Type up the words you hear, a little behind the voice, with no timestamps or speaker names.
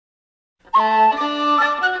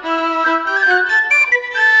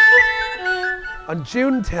On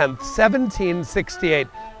June 10, 1768,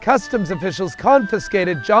 customs officials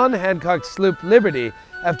confiscated John Hancock's sloop Liberty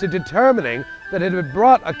after determining that it had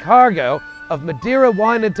brought a cargo of Madeira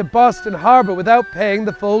wine into Boston Harbor without paying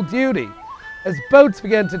the full duty. As boats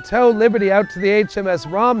began to tow Liberty out to the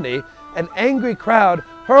HMS Romney, an angry crowd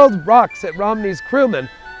hurled rocks at Romney's crewmen,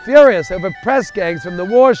 furious over press gangs from the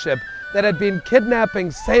warship that had been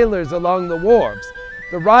kidnapping sailors along the wharves.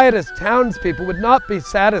 The riotous townspeople would not be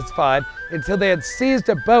satisfied until they had seized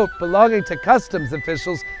a boat belonging to customs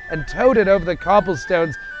officials and towed it over the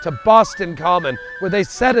cobblestones to Boston Common, where they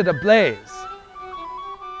set it ablaze.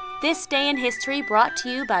 This Day in History brought to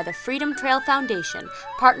you by the Freedom Trail Foundation,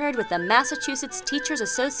 partnered with the Massachusetts Teachers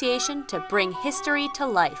Association to bring history to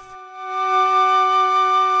life.